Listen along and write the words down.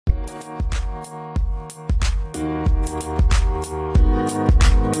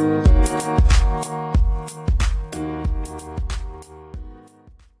Vamos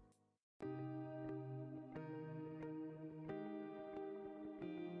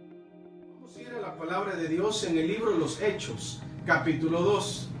a ir a la palabra de Dios en el libro de los Hechos, capítulo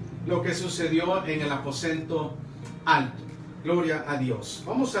 2, lo que sucedió en el aposento alto. Gloria a Dios.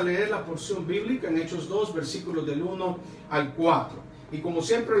 Vamos a leer la porción bíblica en Hechos 2, versículos del 1 al 4. Y como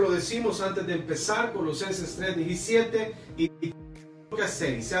siempre lo decimos antes de empezar, Colosenses 3, 17, y lo que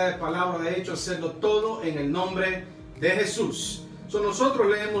hacéis, sea de palabra de hecho, hacerlo todo en el nombre de Jesús. Nosotros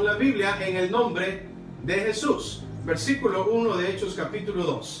leemos la Biblia en el nombre de Jesús. Versículo 1 de Hechos capítulo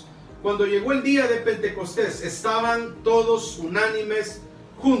 2. Cuando llegó el día de Pentecostés, estaban todos unánimes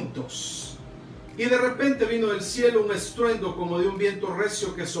juntos. Y de repente vino del cielo un estruendo como de un viento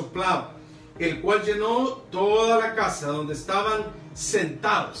recio que soplaba, el cual llenó toda la casa donde estaban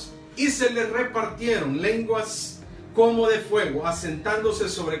sentados. Y se les repartieron lenguas como de fuego, asentándose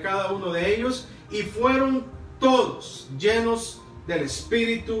sobre cada uno de ellos, y fueron todos llenos del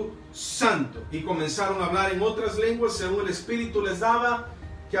Espíritu Santo. Y comenzaron a hablar en otras lenguas según el Espíritu les daba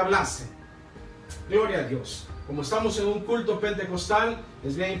que hablasen. Gloria a Dios. Como estamos en un culto pentecostal,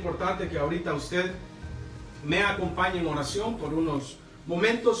 es bien importante que ahorita usted me acompañe en oración por unos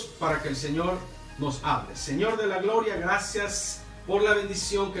momentos para que el Señor nos hable. Señor de la gloria, gracias por la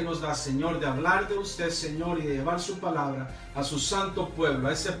bendición que nos da, Señor, de hablar de usted, Señor, y de llevar su palabra a su santo pueblo,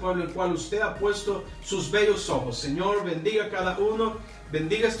 a ese pueblo en el cual usted ha puesto sus bellos ojos. Señor, bendiga a cada uno,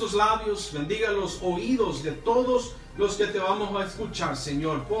 bendiga estos labios, bendiga los oídos de todos los que te vamos a escuchar,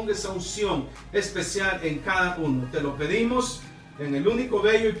 Señor. Ponga esa unción especial en cada uno. Te lo pedimos en el único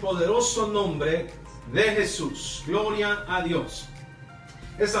bello y poderoso nombre de Jesús. Gloria a Dios.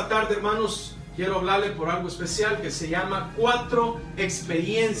 Esta tarde, hermanos, quiero hablarle por algo especial que se llama 4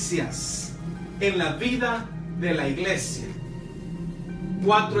 experiencias en la vida de la iglesia.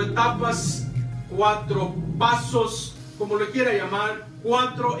 4 etapas, 4 pasos, como le quiera llamar,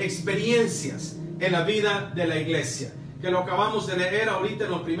 4 experiencias en la vida de la iglesia, que lo acabamos de leer ahorita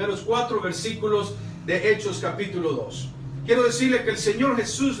en los primeros 4 versículos de Hechos capítulo 2. Quiero decirle que el Señor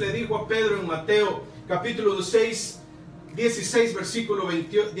Jesús le dijo a Pedro en Mateo capítulo 6, 16 versículo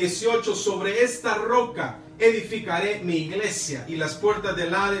 18, sobre esta roca edificaré mi iglesia y las puertas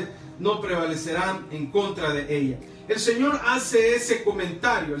del Hades no prevalecerán en contra de ella. El Señor hace ese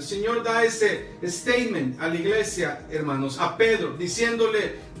comentario, el Señor da ese statement a la iglesia, hermanos, a Pedro,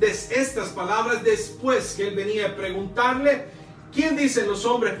 diciéndole estas palabras después que él venía a preguntarle, ¿quién dicen los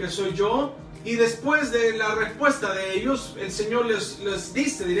hombres que soy yo? Y después de la respuesta de ellos, el Señor les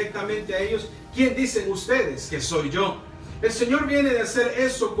dice directamente a ellos, ¿quién dicen ustedes que soy yo? El Señor viene de hacer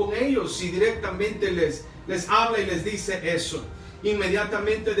eso con ellos y directamente les habla y les dice eso.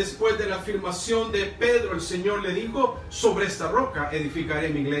 Inmediatamente después de la afirmación de Pedro, el Señor le dijo, sobre esta roca edificaré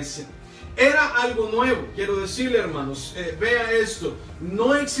mi iglesia. Era algo nuevo, quiero decirle, hermanos, vea esto,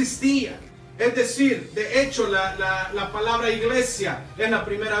 no existía. Es decir, de hecho, la palabra iglesia es la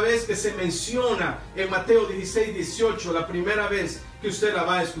primera vez que se menciona en Mateo 16, 18, la primera vez que usted la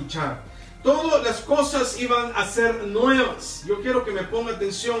va a escuchar. Todas las cosas iban a ser nuevas. Yo quiero que me ponga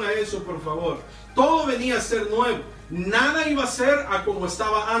atención a eso, por favor. Todo venía a ser nuevo. Nada iba a ser a como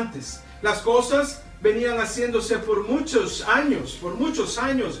estaba antes. Las cosas venían haciéndose por muchos años,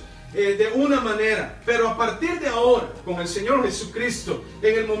 de una manera. Pero a partir de ahora, con el Señor Jesucristo,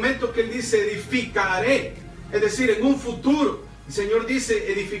 en el momento que Él dice edificaré, es decir, en un futuro, el Señor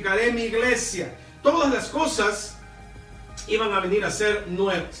dice edificaré mi iglesia. Todas las cosas iban a venir a ser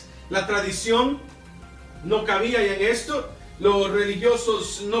nuevas. La tradición no cabía en esto. Los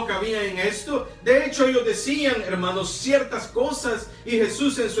religiosos no cabían en esto. De hecho, ellos decían, hermanos, ciertas cosas y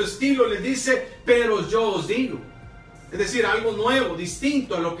Jesús en su estilo les dice, pero yo os digo. Es decir, algo nuevo,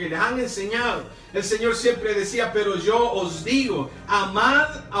 distinto a lo que les han enseñado. El Señor siempre decía, pero yo os digo, amad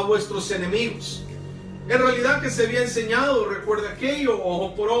a vuestros enemigos. En realidad que se había enseñado, recuerda aquello,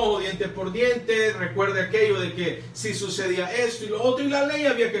 ojo por ojo, diente por diente, recuerda aquello de que si sucedía esto y lo otro, y la ley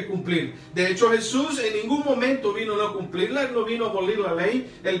había que cumplir. De hecho, Jesús en ningún momento vino a no cumplirla, Él no vino a abolir la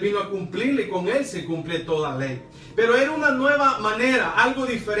ley, Él vino a cumplirla y con Él se cumple toda ley. Pero era una nueva manera, algo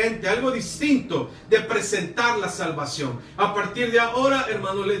diferente, algo distinto de presentar la salvación. A partir de ahora,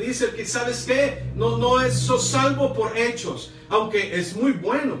 hermano, le dice que, ¿sabes qué? No es sos salvo por hechos. Aunque es muy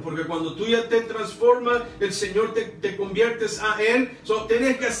bueno, porque cuando tú ya te transformas, el Señor te conviertes a Él,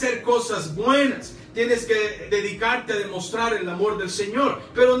 tienes que hacer cosas buenas, tienes que dedicarte a demostrar el amor del Señor,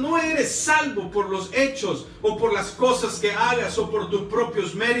 pero no eres salvo por los hechos o por las cosas que hagas o por tus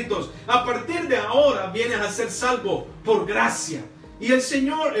propios méritos. A partir de ahora vienes a ser salvo por gracia. Y el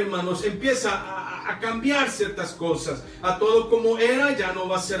Señor, hermanos, empieza a cambiar ciertas cosas. A todo como era, ya no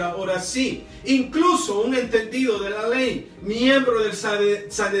va a ser ahora así. Incluso un entendido de la ley, miembro del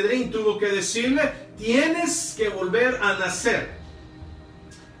Sanedrín, tuvo que decirle: tienes que volver a nacer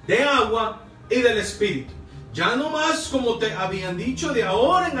de agua y del Espíritu. Ya no más como te habían dicho, de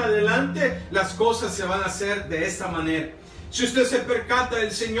ahora en adelante las cosas se van a hacer de esta manera. Si usted se percata,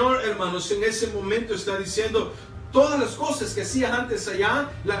 el Señor, hermanos, en ese momento está diciendo: todas las cosas que hacías antes allá,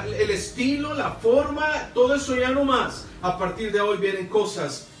 el estilo, la forma, todo eso ya no más. A partir de hoy vienen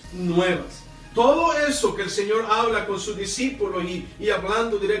cosas nuevas. Todo eso que el Señor habla con sus discípulos y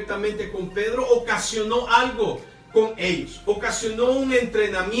hablando directamente con Pedro, ocasionó algo con ellos. Ocasionó un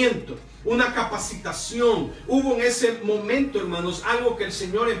entrenamiento, una capacitación. Hubo en ese momento, hermanos, algo que el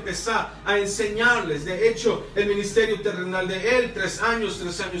Señor empezó a enseñarles. De hecho, el ministerio terrenal de Él, 3 años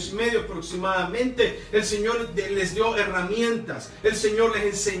y medio aproximadamente, el Señor les dio herramientas. El Señor les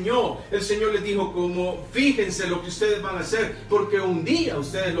enseñó. El Señor les dijo: como fíjense lo que ustedes van a hacer, porque un día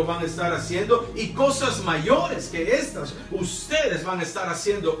ustedes lo van a estar haciendo, y cosas mayores que estas ustedes van a estar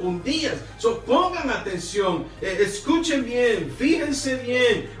haciendo un día. Pongan atención, escuchen bien, fíjense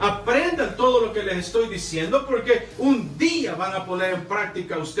bien, aprendan todo lo que les estoy diciendo, porque un día van a poner en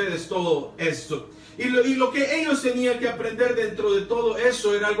práctica ustedes todo esto. Y lo que ellos tenían que aprender dentro de todo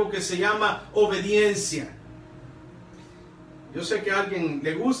eso era algo que se llama obediencia. Yo sé que a alguien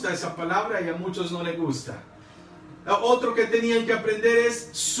le gusta esa palabra y a muchos no le gusta. Otro que tenían que aprender es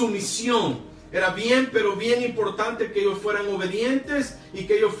sumisión. Era bien, pero bien importante que ellos fueran obedientes y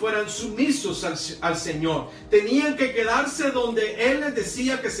que ellos fueran sumisos al Señor. Tenían que quedarse donde Él les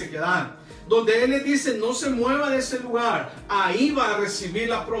decía que se quedaran. Donde Él les dice: no se mueva de ese lugar, ahí va a recibir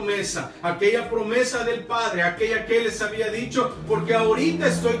la promesa, aquella promesa del Padre, aquella que Él les había dicho: porque ahorita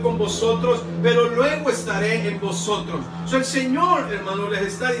estoy con vosotros, pero luego estaré en vosotros. El Señor, hermano, les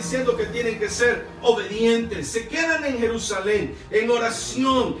está diciendo que tienen que ser obedientes. Se quedan en Jerusalén, en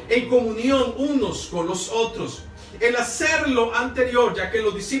oración, en comunión unos con los otros. El hacer lo anterior, ya que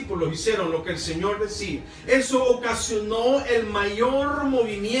los discípulos hicieron lo que el Señor decía, eso ocasionó el mayor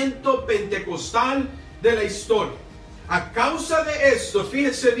movimiento pentecostal de la historia. A causa de esto,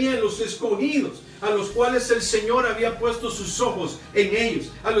 fíjense bien, los escogidos, a los cuales el Señor había puesto sus ojos en ellos,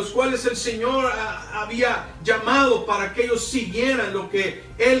 a los cuales el Señor había llamado para que ellos siguieran lo que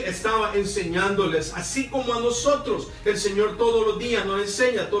Él estaba enseñándoles, así como a nosotros. El Señor todos los días nos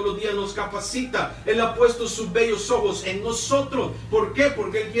enseña, todos los días nos capacita. Él ha puesto sus bellos ojos en nosotros. ¿Por qué?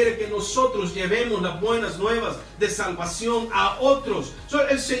 Porque Él quiere que nosotros llevemos las buenas nuevas de salvación a otros.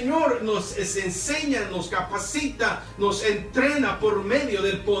 El Señor nos enseña, nos capacita, nos entrena por medio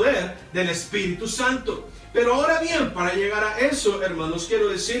del poder del Espíritu Santo. Pero ahora bien, para llegar a eso, hermanos, quiero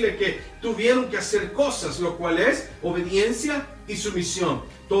decirle que tuvieron que hacer cosas, lo cual es obediencia y sumisión.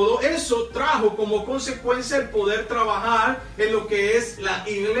 Todo eso trajo como consecuencia el poder trabajar en lo que es la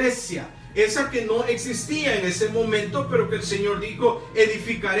iglesia, esa que no existía en ese momento, pero que el Señor dijo: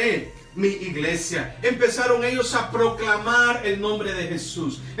 edificaré mi iglesia. Empezaron ellos a proclamar el nombre de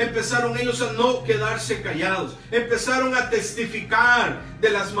Jesús. Empezaron ellos a no quedarse callados. Empezaron a testificar de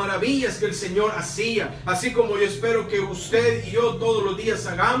las maravillas que el Señor hacía. Así como yo espero que usted y yo todos los días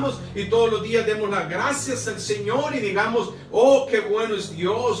hagamos, y todos los días demos las gracias al Señor y digamos: oh, qué bueno es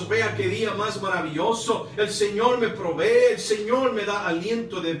Dios, vea qué día más maravilloso. El Señor me provee, el Señor me da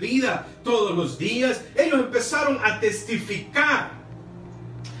aliento de vida todos los días. Ellos empezaron a testificar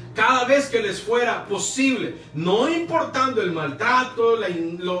cada vez que les fuera posible, no importando el maltrato,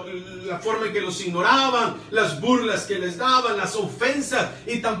 la forma en que los ignoraban, las burlas que les daban, las ofensas,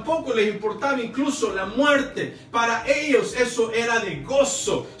 y tampoco les importaba incluso la muerte. Para ellos eso era de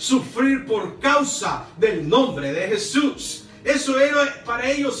gozo, sufrir por causa del nombre de Jesús. Eso era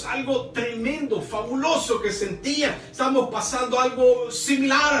para ellos algo tremendo, fabuloso que sentían. Estamos pasando algo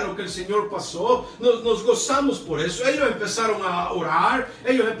similar a lo que el Señor pasó. Nos gozamos por eso. Ellos empezaron a orar,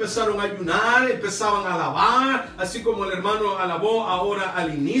 ellos empezaron a ayunar, empezaban a alabar, así como el hermano alabó ahora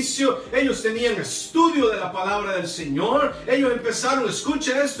al inicio. Ellos tenían estudio de la palabra del Señor. Ellos empezaron,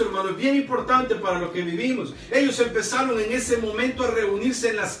 escuche esto, hermano, es bien importante para lo que vivimos. Ellos empezaron en ese momento a reunirse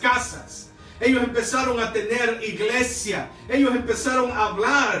en las casas. Ellos empezaron a tener iglesia. Ellos empezaron a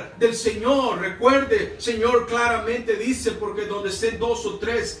hablar del Señor. Recuerde, Señor claramente dice: porque donde estén 2 o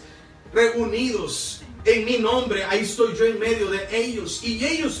 3 reunidos en mi nombre, ahí estoy yo en medio de ellos. Y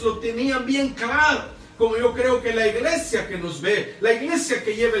ellos lo tenían bien claro. Como yo creo que la iglesia que nos ve, la iglesia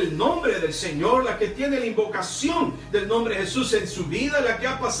que lleva el nombre del Señor, la que tiene la invocación del nombre de Jesús en su vida, la que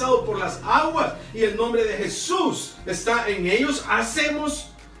ha pasado por las aguas y el nombre de Jesús está en ellos, hacemos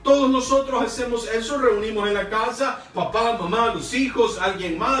Todos nosotros hacemos eso, reunimos en la casa, papá, mamá, los hijos,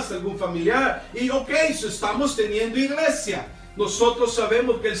 alguien más, algún familiar, y ok, estamos teniendo iglesia. Nosotros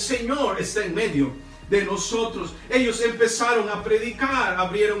sabemos que el Señor está en medio de nosotros. Ellos empezaron a predicar,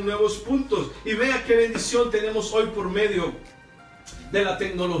 abrieron nuevos puntos, y vea qué bendición tenemos hoy por medio de la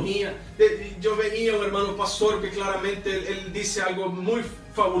tecnología. Yo venía un hermano pastor que claramente él dice algo muy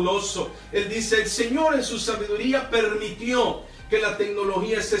fabuloso. Él dice: el Señor en su sabiduría permitió que la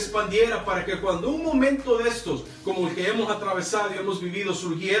tecnología se expandiera para que cuando un momento de estos, como el que hemos atravesado y hemos vivido,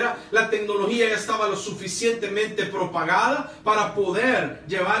 surgiera, la tecnología ya estaba lo suficientemente propagada para poder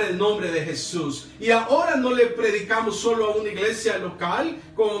llevar el nombre de Jesús. Y ahora no le predicamos solo a una iglesia local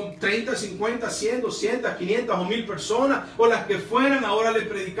con 30, 50, 100, 200, 500 o 1000 personas, o las que fueran. Ahora le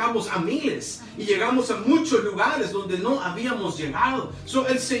predicamos a miles y llegamos a muchos lugares donde no habíamos llegado.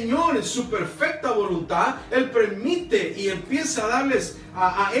 El Señor, en su perfecta voluntad, Él permite y empieza a darles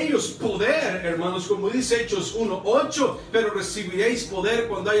a ellos poder, hermanos, como dice Hechos 1:8, pero recibiréis poder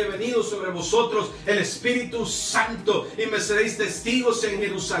cuando haya venido sobre vosotros el Espíritu Santo, y me seréis testigos en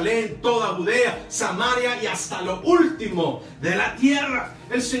Jerusalén, toda Judea, Samaria y hasta lo último de la tierra.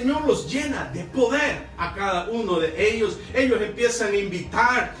 El Señor los llena de poder a cada uno de ellos. Ellos empiezan a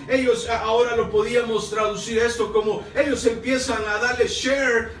invitar. Ellos, ahora lo podíamos traducir esto como, ellos empiezan a darle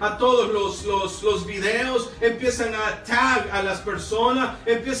share a todos los videos, empiezan a tag a las personas,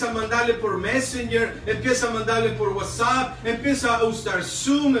 empiezan a mandarle por Messenger, empiezan a mandarle por WhatsApp, empieza a usar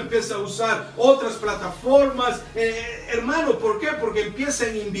Zoom, empieza a usar otras plataformas. Hermano, ¿por qué? Porque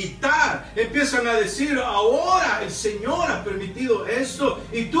empiezan a invitar, empiezan a decir: ahora el Señor ha permitido esto.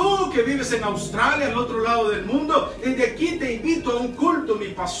 Y tú que vives en Australia, al otro lado del mundo, desde aquí te invito a un culto. Mi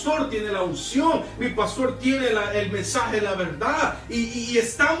pastor tiene la unción, mi pastor tiene el mensaje de la verdad. Y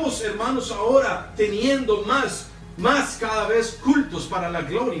estamos, hermanos, ahora teniendo más cada vez cultos para la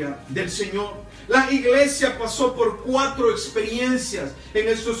gloria del Señor. La iglesia pasó por 4 experiencias. En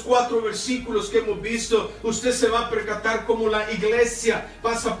estos 4 versículos que hemos visto, usted se va a percatar cómo la iglesia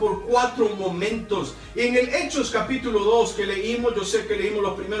pasa por 4 momentos. En el Hechos capítulo 2 que leímos, yo sé que leímos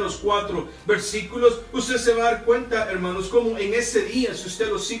los primeros 4 versículos, usted se va a dar cuenta, hermanos, cómo en ese día, si usted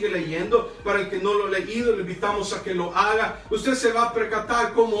lo sigue leyendo, para el que no lo ha leído, le invitamos a que lo haga. Usted se va a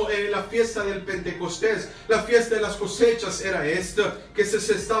percatar cómo en la fiesta del Pentecostés, la fiesta de las cosechas era esta, que se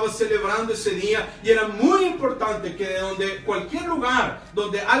estaba celebrando ese día. Y era muy importante que donde cualquier lugar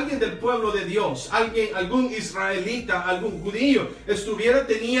donde alguien del pueblo de Dios, algún israelita, algún judío estuviera,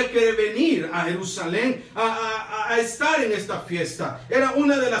 tenía que venir a Jerusalén a estar en esta fiesta. Era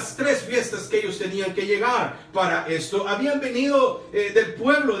una de las 3 fiestas que ellos tenían que llegar para esto. Habían venido del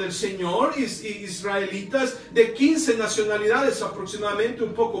pueblo del Señor, israelitas de 15 nacionalidades aproximadamente,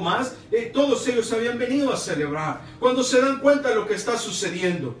 un poco más. Todos ellos habían venido a celebrar. Cuando se dan cuenta de lo que está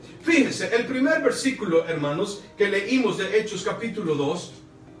sucediendo, fíjense, el primer versículo, hermanos, que leímos de Hechos capítulo 2,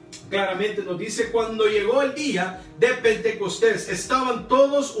 claramente nos dice: cuando llegó el día de Pentecostés, estaban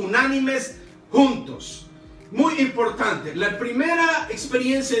todos unánimes juntos. Muy importante, la primera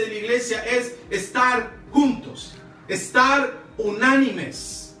experiencia de la iglesia es estar juntos, estar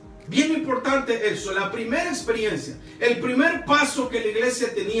unánimes. Bien importante eso, la primera experiencia, el primer paso que la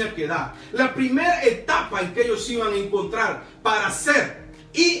iglesia tenía que dar, la primera etapa en que ellos iban a encontrar para ser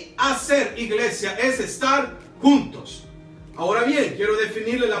y hacer iglesia es estar juntos. Ahora bien, quiero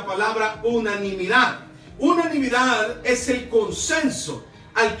definirle la palabra unanimidad. Unanimidad es el consenso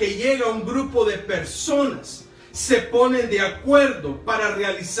al que llega un grupo de personas. Se ponen de acuerdo para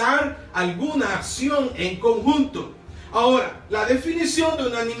realizar alguna acción en conjunto. Ahora, la definición de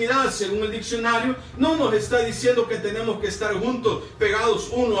unanimidad, según el diccionario, no nos está diciendo que tenemos que estar juntos, pegados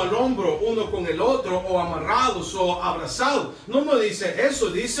uno al hombro, uno con el otro, o amarrados o abrazados. No nos dice eso,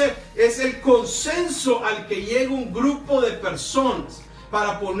 dice, es el consenso al que llega un grupo de personas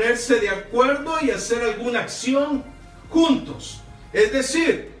para ponerse de acuerdo y hacer alguna acción juntos. Es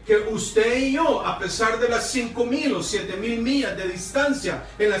decir, que usted y yo, a pesar de las 5,000 o 7,000 millas de distancia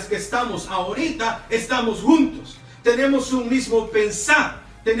en las que estamos ahorita, estamos juntos. Tenemos un mismo pensar,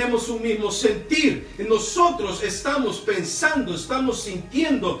 tenemos un mismo sentir. Nosotros estamos pensando, estamos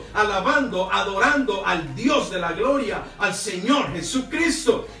sintiendo, alabando, adorando al Dios de la gloria, al Señor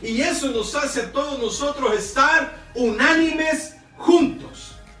Jesucristo. Y eso nos hace a todos nosotros estar unánimes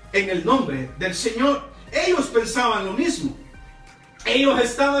juntos en el nombre del Señor. Ellos pensaban lo mismo. Ellos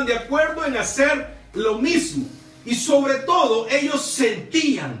estaban de acuerdo en hacer lo mismo. Y sobre todo, ellos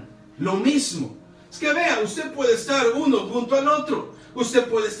sentían lo mismo. Es que vea, usted puede estar uno junto al otro. Usted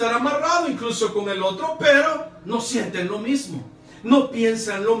puede estar amarrado incluso con el otro, pero no sienten lo mismo. No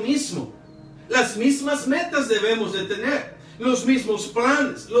piensan lo mismo. Las mismas metas debemos de tener. los mismos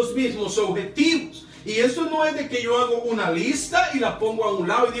planes, los mismos objetivos. Y eso no es de que yo hago una lista y la pongo a un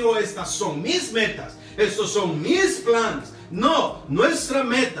lado y digo, estas son mis metas, estos son mis planes. No, nuestra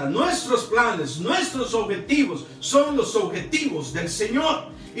meta, nuestros planes, nuestros objetivos son los objetivos del Señor.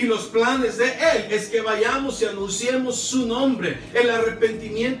 Y los planes de Él es que vayamos y anunciemos su nombre, el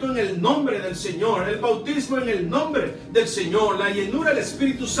arrepentimiento en el nombre del Señor, el bautismo en el nombre del Señor, la llenura del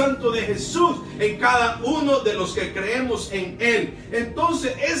Espíritu Santo de Jesús en cada uno de los que creemos en Él.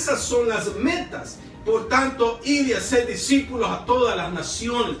 Entonces esas son las metas. Por tanto, id y hacer discípulos a todas las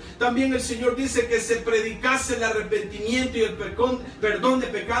naciones. También el Señor dice que se predicase el arrepentimiento y el perdón de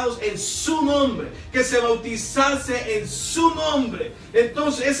pecados en su nombre, que se bautizase en su nombre.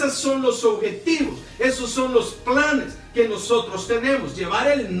 Entonces, esos son los objetivos, esos son los planes que nosotros tenemos, llevar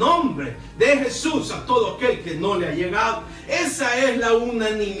el nombre de Jesús a todo aquel que no le ha llegado. Esa es la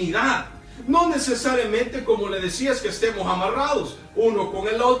unanimidad. No necesariamente, como le decías, que estemos amarrados uno con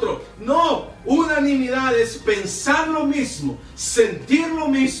el otro. No, unanimidad es pensar lo mismo, sentir lo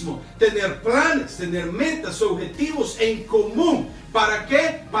mismo, tener planes, tener metas, objetivos en común. ¿Para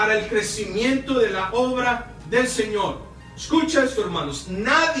qué? Para el crecimiento de la obra del Señor. Escucha esto, hermanos.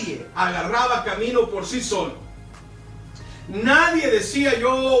 Nadie agarraba camino por sí solo. Nadie decía,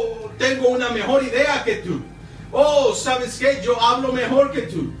 yo tengo una mejor idea que tú. Oh, ¿sabes qué? Yo hablo mejor que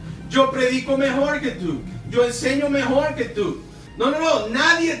tú. Yo predico mejor que tú. Yo enseño mejor que tú. No.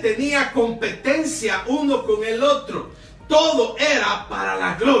 Nadie tenía competencia uno con el otro. Todo era para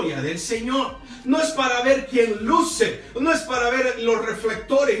la gloria del Señor. No es para ver quién luce. No es para ver los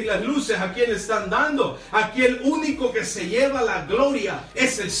reflectores y las luces a quién están dando. Aquí el único que se lleva la gloria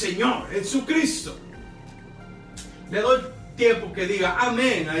es el Señor, Jesucristo. Le doy tiempo que diga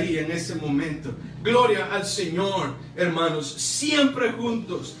amén ahí en ese momento. Gloria al Señor, hermanos, siempre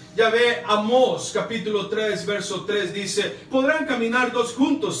juntos. Ya ve, Amós capítulo 3, verso 3 dice, podrán caminar dos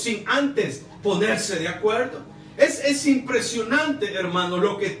juntos sin antes ponerse de acuerdo. Es impresionante, hermano,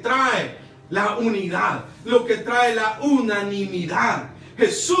 lo que trae la unidad, lo que trae la unanimidad.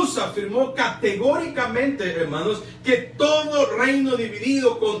 Jesús afirmó categóricamente, hermanos, que todo reino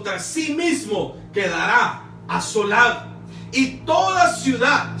dividido contra sí mismo quedará asolado. Y toda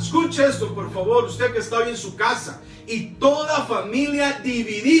ciudad, escuche esto por favor, usted que está hoy en su casa, y toda familia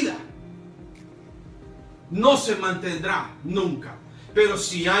dividida no se mantendrá nunca. Pero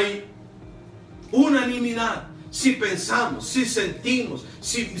si hay unanimidad, si pensamos, si sentimos,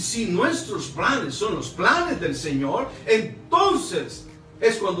 si nuestros planes son los planes del Señor, entonces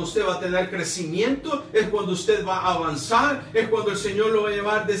es cuando usted va a tener crecimiento, es cuando usted va a avanzar, es cuando el Señor lo va a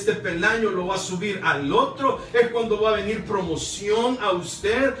llevar de este peldaño, lo va a subir al otro, es cuando va a venir promoción a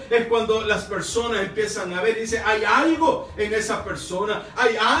usted, es cuando las personas empiezan a ver y dicen, hay algo en esa persona,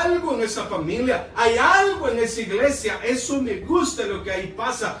 hay algo en esa familia, hay algo en esa iglesia, eso me gusta lo que ahí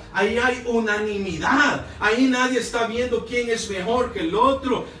pasa, ahí hay unanimidad, ahí nadie está viendo quién es mejor que el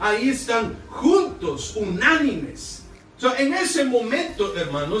otro, ahí están juntos, unánimes. En ese momento,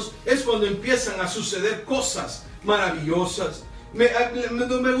 hermanos, es cuando empiezan a suceder cosas maravillosas. Me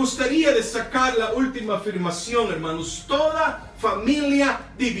gustaría destacar la última afirmación, hermanos. Toda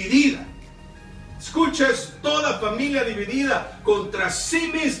familia dividida. Escuches, toda familia dividida contra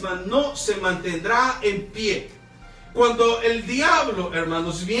sí misma no se mantendrá en pie. Cuando el diablo,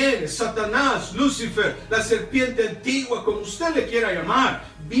 hermanos, viene, Satanás, Lucifer, la serpiente antigua, como usted le quiera llamar,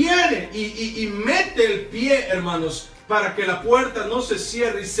 viene y mete el pie, hermanos, para que la puerta no se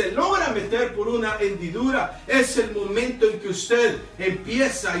cierre y se logra meter por una hendidura, es el momento en que usted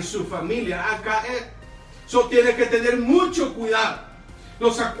empieza y su familia a caer. Eso tiene que tener mucho cuidado.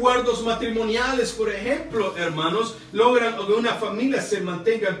 Los acuerdos matrimoniales, por ejemplo, hermanos, logran que una familia se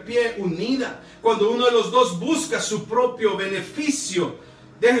mantenga en pie, unida. Cuando uno de los dos busca su propio beneficio,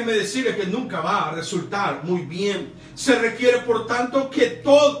 déjeme decirle que nunca va a resultar muy bien. Se requiere, por tanto, que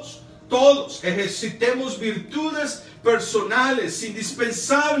todos ejercitemos virtudes personales,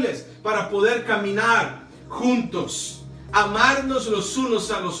 indispensables para poder caminar juntos, amarnos los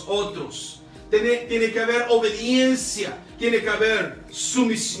unos a los otros. Tiene que haber obediencia, tiene que haber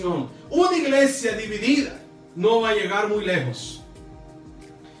sumisión. Una iglesia dividida no va a llegar muy lejos.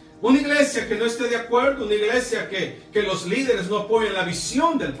 Una iglesia que no esté de acuerdo, una iglesia que los líderes no apoyen la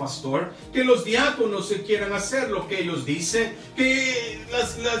visión del pastor, que los diáconos se quieran hacer lo que ellos dicen, que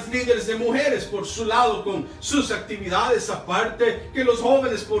las líderes de mujeres por su lado con sus actividades aparte, que los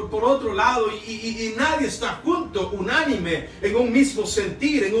jóvenes por otro lado y nadie está junto, unánime, en un mismo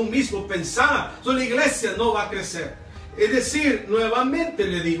sentir, en un mismo pensar. Entonces la iglesia no va a crecer. Es decir, nuevamente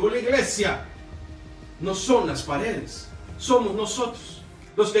le digo, la iglesia no son las paredes, somos nosotros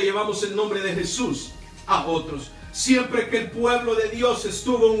los que llevamos el nombre de Jesús a otros. siempre que el pueblo de Dios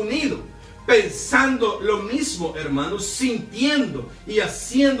estuvo unido, pensando lo mismo, hermanos, sintiendo y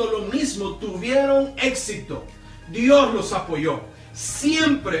haciendo lo mismo, tuvieron éxito. Dios los apoyó.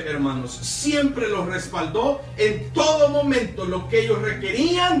 Siempre, hermanos, siempre los respaldó en todo momento. Lo que ellos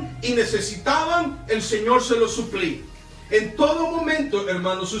requerían y necesitaban, el Señor se lo suplía. En todo momento,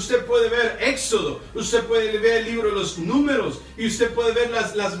 hermanos, usted puede ver Éxodo, usted puede ver el libro de los Números y usted puede ver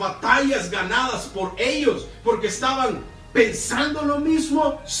las batallas ganadas por ellos, porque estaban pensando lo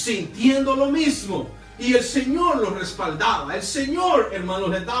mismo, sintiendo lo mismo. Y el Señor los respaldaba. El Señor, hermanos,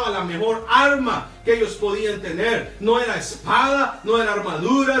 les daba la mejor arma que ellos podían tener. No era espada, no era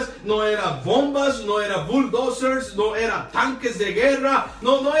armaduras, no era bombas, no era bulldozers, no era tanques de guerra.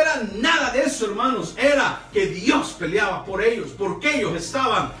 No era nada de eso, hermanos. Era que Dios peleaba por ellos, porque ellos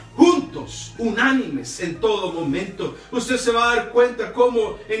estaban juntos, unánimes en todo momento. Usted se va a dar cuenta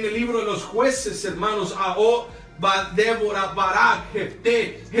cómo en el libro de los jueces, hermanos, Débora, Barak,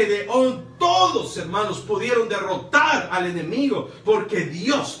 Jefté, Gedeón, todos, hermanos, pudieron derrotar al enemigo porque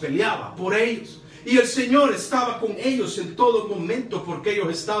Dios peleaba por ellos. Y el Señor estaba con ellos en todo momento porque ellos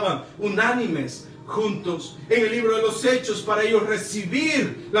estaban unánimes, juntos. En el libro de los Hechos, para ellos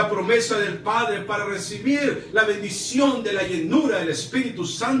recibir la promesa del Padre, para recibir la bendición de la llenura del Espíritu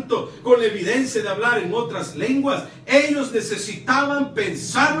Santo, con la evidencia de hablar en otras lenguas, ellos necesitaban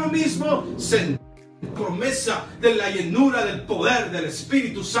pensar lo mismo, sentir promesa de la llenura del poder del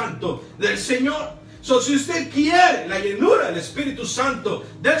Espíritu Santo del Señor. Si usted quiere la llenura del Espíritu Santo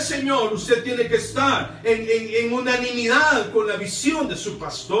del Señor, usted tiene que estar en unanimidad con la visión de su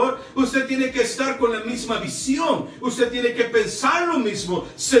pastor. Usted tiene que estar con la misma visión. Usted tiene que pensar lo mismo,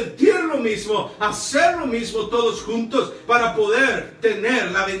 sentir lo mismo, hacer lo mismo todos juntos para poder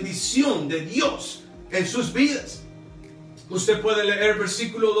tener la bendición de Dios en sus vidas. Usted puede leer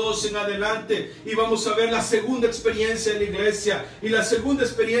versículo 2 en adelante y vamos a ver la segunda experiencia de la iglesia. Y la segunda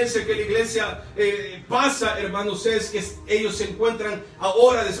experiencia que la iglesia pasa, hermanos, es que ellos se encuentran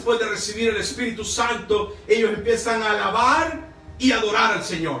ahora, después de recibir el Espíritu Santo, ellos empiezan a alabar y adorar al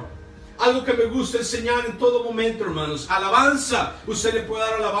Señor. Algo que me gusta enseñar en todo momento, hermanos. Alabanza. Usted le puede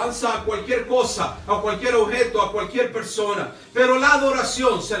dar alabanza a cualquier cosa, a cualquier objeto, a cualquier persona. Pero la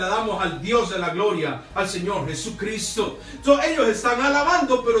adoración se la damos al Dios de la gloria, al Señor Jesucristo. Ellos están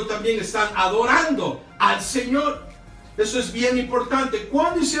alabando, pero también están adorando al Señor. Eso es bien importante.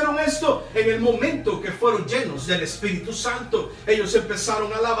 ¿Cuándo hicieron esto? En el momento que fueron llenos del Espíritu Santo. Ellos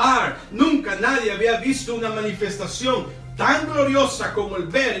empezaron a alabar. Nunca nadie había visto una manifestación tan gloriosa como el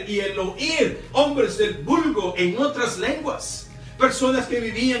ver y el oír hombres del vulgo en otras lenguas. Personas que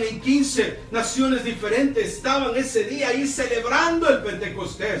vivían en 15 naciones diferentes estaban ese día ahí celebrando el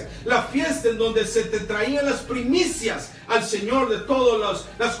Pentecostés, la fiesta en donde se te traían las primicias al Señor de todas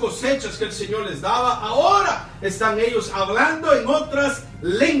las cosechas que el Señor les daba. Ahora están ellos hablando en otras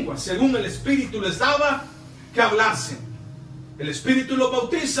lenguas, según el Espíritu les daba que hablasen. El Espíritu los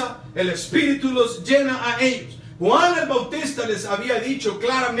bautiza, el Espíritu los llena a ellos. Juan el Bautista les había dicho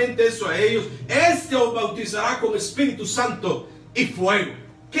claramente eso a ellos: este os bautizará con Espíritu Santo y fuego.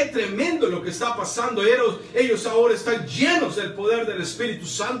 Qué tremendo lo que está pasando. Ellos ahora están llenos del poder del Espíritu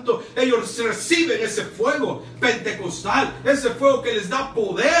Santo. Ellos reciben ese fuego pentecostal, ese fuego que les da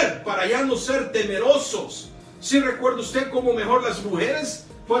poder para ya no ser temerosos. ¿Sí recuerda usted cómo mejor las mujeres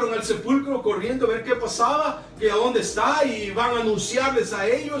fueron al sepulcro corriendo a ver qué pasaba, que a dónde está, y van a anunciarles a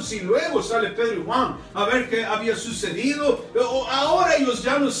ellos, y luego sale Pedro y Juan a ver qué había sucedido? Ahora ellos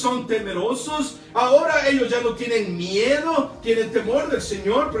ya no son temerosos, ahora ellos ya no tienen miedo, tienen temor del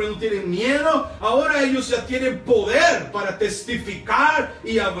Señor, pero no tienen miedo. Ahora ellos ya tienen poder para testificar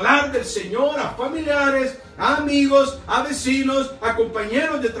y hablar del Señor a familiares, a amigos, a vecinos, a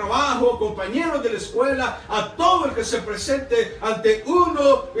compañeros de trabajo, compañeros de la escuela, a todo el que se presente ante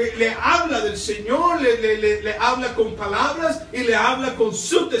uno. Le habla del Señor, le habla con palabras y le habla con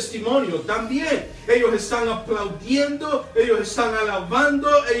su testimonio también. Ellos están aplaudiendo, ellos están alabando,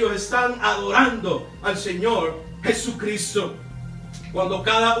 ellos están adorando al Señor Jesucristo. Cuando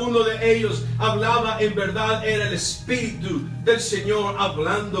cada uno de ellos hablaba, en verdad era el Espíritu del Señor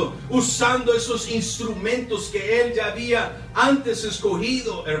hablando, usando esos instrumentos que Él ya había antes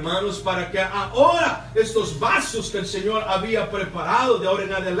escogido, hermanos, para que ahora estos vasos que el Señor había preparado de ahora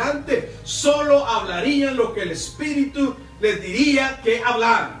en adelante solo hablarían lo que el Espíritu les diría que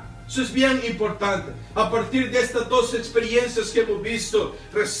hablar. Eso es bien importante. A partir de estas dos experiencias que hemos visto,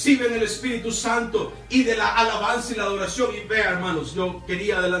 reciben el Espíritu Santo y de la alabanza y la adoración. Y vea, hermanos, yo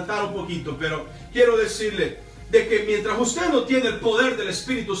quería adelantar un poquito, pero quiero decirle de que mientras usted no tiene el poder del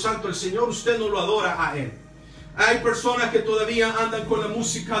Espíritu Santo, el Señor, usted no lo adora a Él. Hay personas que todavía andan con la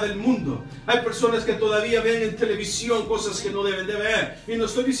música del mundo. Hay personas que todavía ven en televisión cosas que no deben de ver. Y no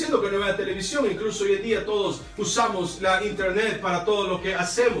estoy diciendo que no vean televisión. Incluso hoy en día todos usamos la internet para todo lo que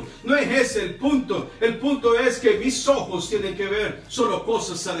hacemos. No es ese el punto. El punto es que mis ojos tienen que ver solo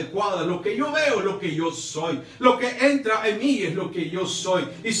cosas adecuadas. Lo que yo veo es lo que yo soy. Lo que entra en mí es lo que yo soy.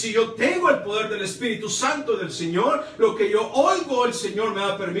 Y si yo tengo el poder del Espíritu Santo del Señor, lo que yo oigo, el Señor me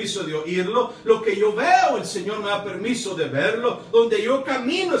da permiso de oírlo. Lo que yo veo, el Señor me da permiso de verlo. Donde yo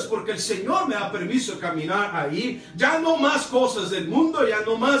camino es porque el Señor me da permiso de caminar ahí. Ya no más cosas del mundo, ya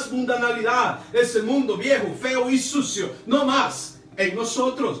no más mundanalidad, ese mundo viejo, feo y sucio, no más en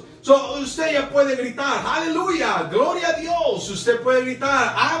nosotros. Usted ya puede gritar aleluya, gloria a Dios. Usted puede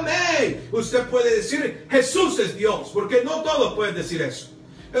gritar amén. Usted puede decir Jesús es Dios, porque no todos pueden decir eso.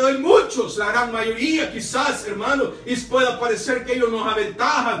 Pero hay muchos, la gran mayoría quizás, hermano, y pueda parecer que ellos nos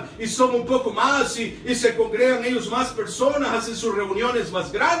aventajan y son un poco más y se congregan ellos más personas, hacen sus reuniones más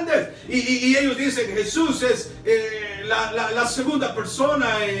grandes y ellos dicen que Jesús es la segunda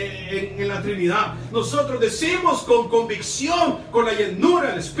persona en la Trinidad. Nosotros decimos con convicción, con la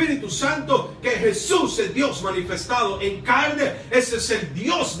llenura del Espíritu Santo, que Jesús es Dios manifestado en carne. Ese es el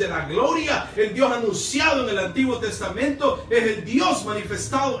Dios de la gloria, el Dios anunciado en el Antiguo Testamento, es el Dios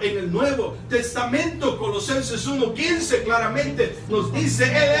manifestado en el Nuevo Testamento. Colosenses 1:15 claramente nos dice,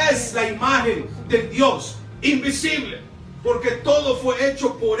 Él es la imagen del Dios invisible, porque todo fue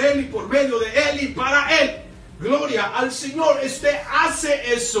hecho por Él y por medio de Él y para Él. Gloria al Señor. Usted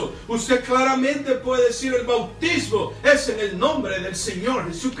hace eso. Usted claramente puede decir el bautismo es en el nombre del Señor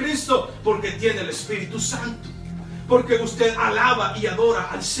Jesucristo, porque tiene el Espíritu Santo, porque usted alaba y adora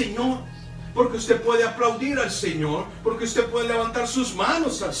al Señor, porque usted puede aplaudir al Señor, porque usted puede levantar sus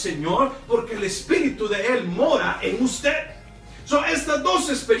manos al Señor, porque el Espíritu de Él mora en usted. Son estas dos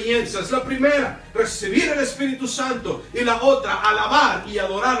experiencias. La primera, recibir el Espíritu Santo, y la otra, alabar y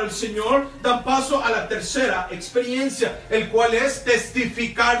adorar al Señor, dan paso a la tercera experiencia, el cual es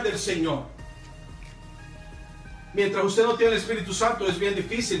testificar del Señor. Mientras usted no tiene el Espíritu Santo, es bien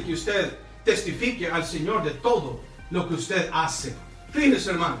difícil que usted testifique al Señor de todo lo que usted hace. Fíjense,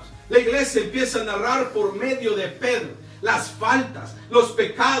 hermanos, la iglesia empieza a narrar por medio de Pedro las faltas, los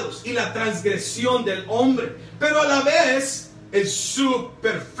pecados y la transgresión del hombre, pero a la vez, en su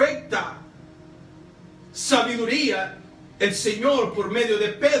perfecta sabiduría, el Señor por medio de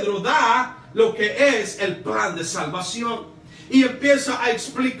Pedro da lo que es el plan de salvación. Y empieza a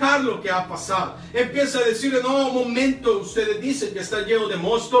explicar lo que ha pasado. Empieza a decirle, no, un momento, ustedes dicen que está lleno de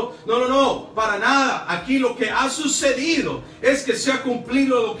mosto. No, para nada. Aquí lo que ha sucedido es que se ha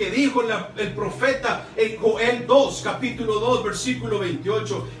cumplido lo que dijo el profeta en Joel 2, capítulo 2, versículo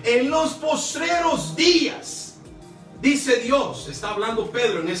 28. En los postreros días, dice Dios, está hablando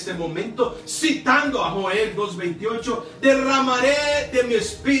Pedro en este momento, citando a Joel 2:28, derramaré de mi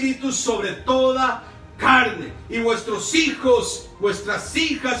espíritu sobre toda carne, y vuestros hijos, vuestras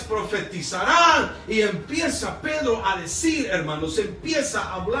hijas profetizarán. Y empieza Pedro a decir, hermanos, empieza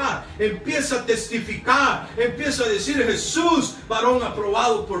a hablar, empieza a testificar, empieza a decir Jesús, varón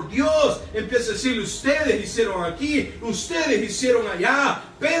aprobado por Dios. Empieza a decir, ustedes hicieron aquí, ustedes hicieron allá.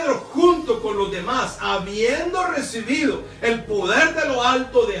 Pedro, junto con los demás, habiendo recibido el poder de lo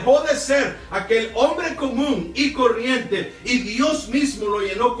alto, dejó de ser aquel hombre común y corriente, y Dios mismo lo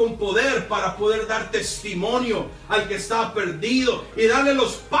llenó con poder para poder dar testimonio al que está perdido y darle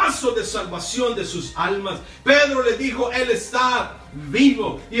los pasos de salvación de sus almas. Pedro le dijo, Él está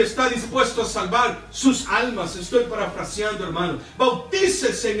vivo y está dispuesto a salvar sus almas. Estoy parafraseando, hermano.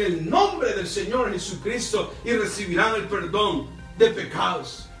 Bautícese en el nombre del Señor Jesucristo y recibirán el perdón de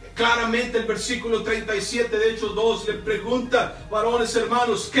pecados. Claramente el versículo 37 de Hechos 2 le pregunta, varones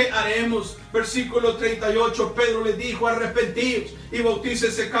hermanos, ¿qué haremos? Versículo 38, Pedro le dijo, arrepentíos y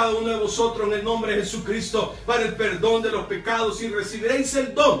bautícese cada uno de vosotros en el nombre de Jesucristo para el perdón de los pecados, y recibiréis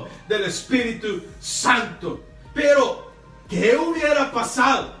el don del Espíritu Santo. Pero, ¿qué hubiera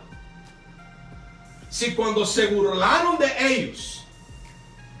pasado si cuando se burlaron de ellos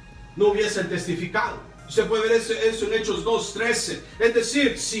no hubiesen testificado? Usted puede ver eso en Hechos 2:13. Es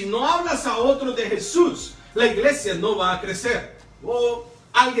decir, si no hablas a otros de Jesús, la iglesia no va a crecer.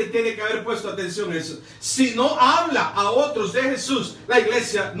 Alguien tiene que haber puesto atención a eso. Si no habla a otros de Jesús, la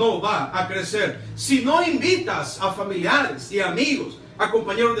iglesia no va a crecer. Si no invitas a familiares y amigos, a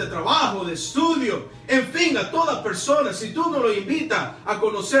compañeros de trabajo, de estudio, en fin, a toda persona, si tú no lo invitas a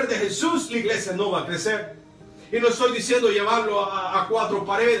conocer de Jesús, la iglesia no va a crecer. Y no estoy diciendo llevarlo a cuatro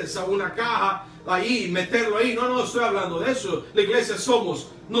paredes, a una caja, ahí, meterlo ahí. No estoy hablando de eso. La iglesia somos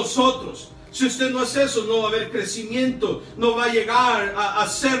nosotros. Si usted no hace eso, no va a haber crecimiento, no va a llegar a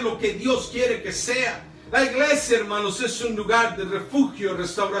ser lo que Dios quiere que sea. La iglesia, hermanos, es un lugar de refugio,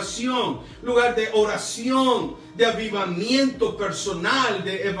 restauración, lugar de oración, de avivamiento personal,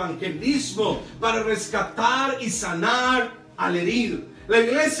 de evangelismo, para rescatar y sanar al herido. La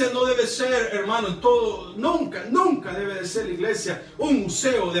iglesia no debe ser, hermano, en todo, nunca debe de ser la iglesia un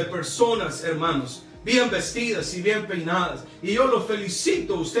museo de personas, hermanos, bien vestidas y bien peinadas. Y yo lo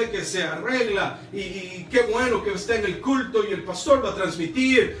felicito a usted que se arregla y qué bueno que está en el culto y el pastor va a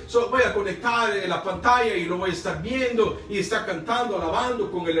transmitir. Voy a conectar en la pantalla y lo voy a estar viendo y está cantando,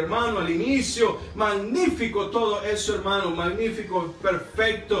 alabando con el hermano al inicio. Magnífico todo eso, hermano, magnífico,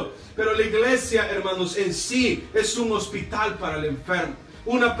 perfecto. Pero la iglesia, hermanos, en sí es un hospital para el enfermo.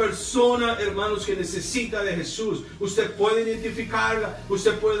 Una persona, hermanos, que necesita de Jesús, usted puede identificarla,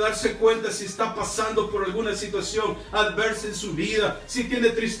 usted puede darse cuenta si está pasando por alguna situación adversa en su vida, si tiene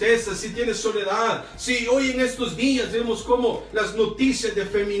tristeza, si tiene soledad, si hoy en estos días vemos como las noticias de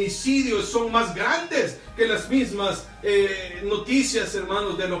feminicidios son más grandes que las mismas noticias,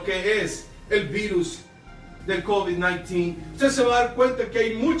 hermanos, de lo que es el virus del COVID-19. Usted se va a dar cuenta que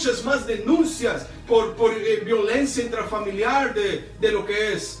hay muchas más denuncias por violencia intrafamiliar de lo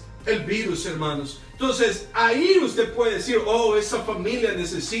que es el virus, hermanos. Entonces ahí usted puede decir, oh, esa familia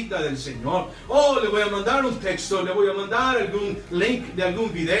necesita del Señor. Oh, le voy a mandar un texto, le voy a mandar algún link de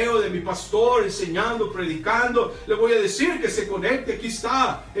algún video de mi pastor enseñando, predicando. Le voy a decir que se conecte, aquí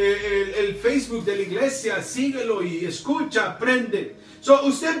está el Facebook de la iglesia, síguelo y escucha, aprende.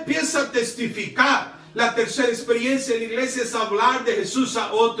 Usted empieza a testificar. La tercera experiencia de la iglesia es hablar de Jesús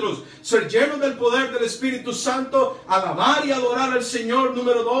a otros, ser lleno del poder del Espíritu Santo, alabar y adorar al Señor,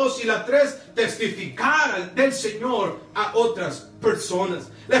 número 2, y la 3, testificar del Señor a otras personas.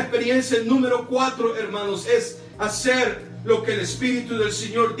 La experiencia número 4, hermanos, es hacer lo que el Espíritu del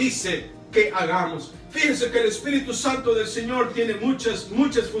Señor dice que hagamos. Fíjense que el Espíritu Santo del Señor tiene muchas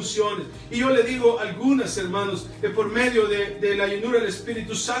funciones. Y yo le digo algunas, hermanos, que por medio de la llenura del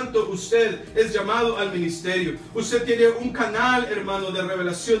Espíritu Santo usted es llamado al ministerio. Usted tiene un canal, hermano, de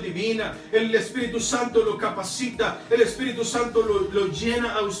revelación divina. El Espíritu Santo lo capacita. El Espíritu Santo lo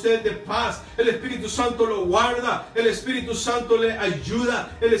llena a usted de paz. El Espíritu Santo lo guarda. El Espíritu Santo le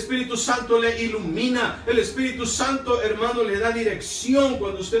ayuda. El Espíritu Santo le ilumina. El Espíritu Santo, hermano, le da dirección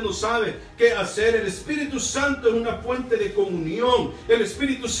cuando usted no sabe qué hacer. El Espíritu Santo es una fuente de comunión. El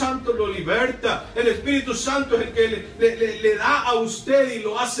Espíritu Santo lo liberta. El Espíritu Santo es el que le da a usted y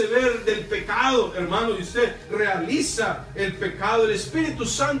lo hace ver del pecado, hermano, y usted realiza el pecado. El Espíritu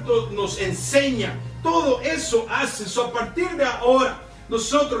Santo nos enseña. Todo eso hace. A partir de ahora,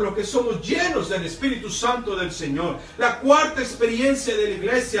 nosotros los que somos llenos del Espíritu Santo del Señor, la cuarta experiencia de la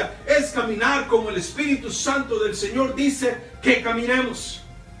iglesia es caminar como el Espíritu Santo del Señor dice que caminemos.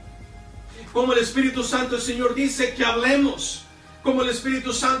 Como el Espíritu Santo del Señor dice que hablemos. Como el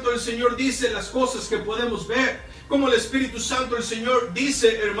Espíritu Santo del Señor dice las cosas que podemos ver. Como el Espíritu Santo del Señor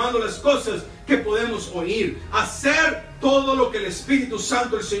dice, hermano, las cosas que podemos oír. Hacer todo lo que el Espíritu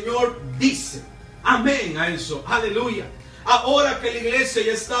Santo del Señor dice. Amén a eso. Aleluya. Ahora que la iglesia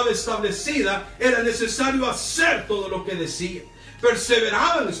ya estaba establecida, era necesario hacer todo lo que decía.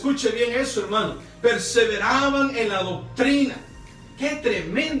 Perseveraban, escuche bien eso, hermano. Perseveraban en la doctrina. Qué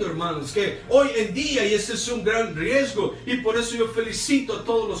tremendo, hermanos, que hoy en día, y ese es un gran riesgo, y por eso yo felicito a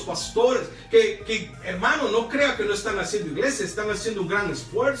todos los pastores, que hermano, no crea que no están haciendo iglesia, están haciendo un gran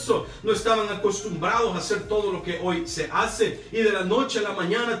esfuerzo, no estaban acostumbrados a hacer todo lo que hoy se hace, y de la noche a la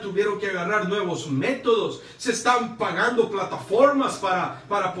mañana tuvieron que agarrar nuevos métodos, se están pagando plataformas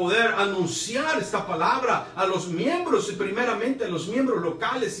para poder anunciar esta palabra a los miembros, y primeramente a los miembros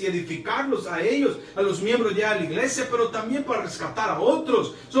locales, y edificarlos a ellos, a los miembros ya de la iglesia, pero también para rescatar a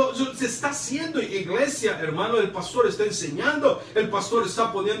otros. Se está haciendo iglesia, hermano. El pastor está enseñando, el pastor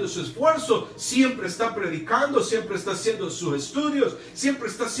está poniendo su esfuerzo, siempre está predicando, siempre está haciendo sus estudios, siempre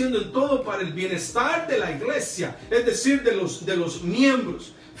está haciendo todo para el bienestar de la iglesia, es decir, de los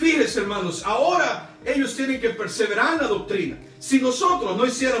miembros. Fíjense, hermanos, ahora ellos tienen que perseverar en la doctrina. Si nosotros no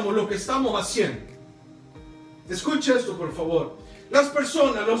hiciéramos lo que estamos haciendo, escuche esto, por favor, las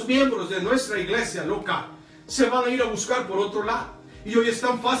personas, los miembros de nuestra iglesia local se van a ir a buscar por otro lado. Y hoy es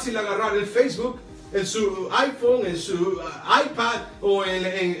tan fácil agarrar el Facebook en su iPhone, en su iPad o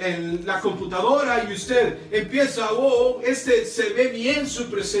en la computadora, y usted empieza, oh, se ve bien su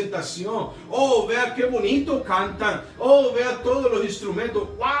presentación, oh, vea qué bonito cantan, oh, vea todos los instrumentos,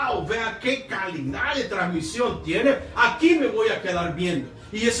 wow, vea qué calidad de transmisión tiene, aquí me voy a quedar viendo.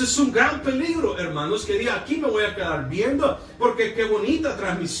 Y ese es un gran peligro, hermanos, que diga, aquí me voy a quedar viendo, porque qué bonita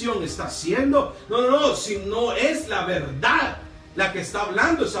transmisión está haciendo. No, si no es la verdad. la que está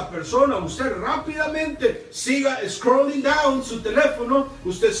hablando esa persona. Usted rápidamente siga scrolling down su teléfono,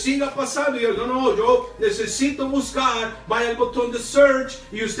 usted siga pasando y no, yo necesito buscar, vaya al botón de search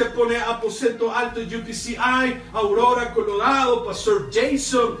y usted pone Aposento Alto UPCI, Aurora, Colorado, Pastor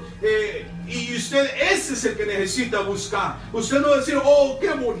Jason, y usted, ese es el que necesita buscar. Usted no va a decir, oh,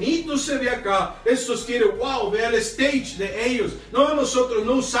 qué bonito se ve acá, estos quieren, wow, vea el stage de ellos. No, nosotros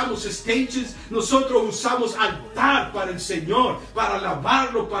no usamos stages, nosotros usamos altar para el Señor, para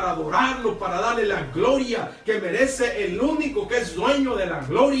alabarlo, para adorarlo, para darle la gloria que merece el único que es dueño de la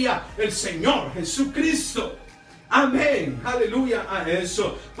gloria, el Señor Jesucristo. Amén, aleluya a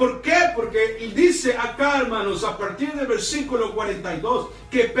eso. ¿Por qué? Porque dice acá, hermanos, a partir del versículo 42,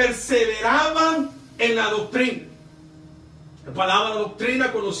 que perseveraban en la doctrina. La palabra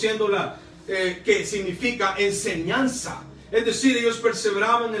doctrina, conociéndola, que significa enseñanza. Es decir, ellos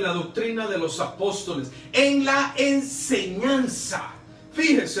perseveraban en la doctrina de los apóstoles, en la enseñanza.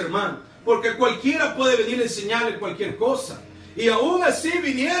 Fíjese, hermano, porque cualquiera puede venir a enseñarle cualquier cosa. Y aún así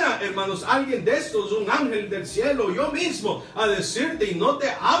viniera, hermanos, alguien de estos, un ángel del cielo, yo mismo, a decirte, y no te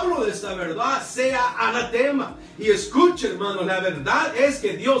hablo de esta verdad, sea anatema. Y escuche, hermanos, la verdad es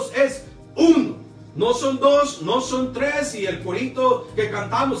que Dios es uno. No son dos, no son tres, y el corito que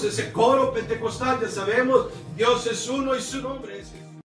cantamos, ese coro pentecostal, ya sabemos, Dios es uno y su nombre es Jesús.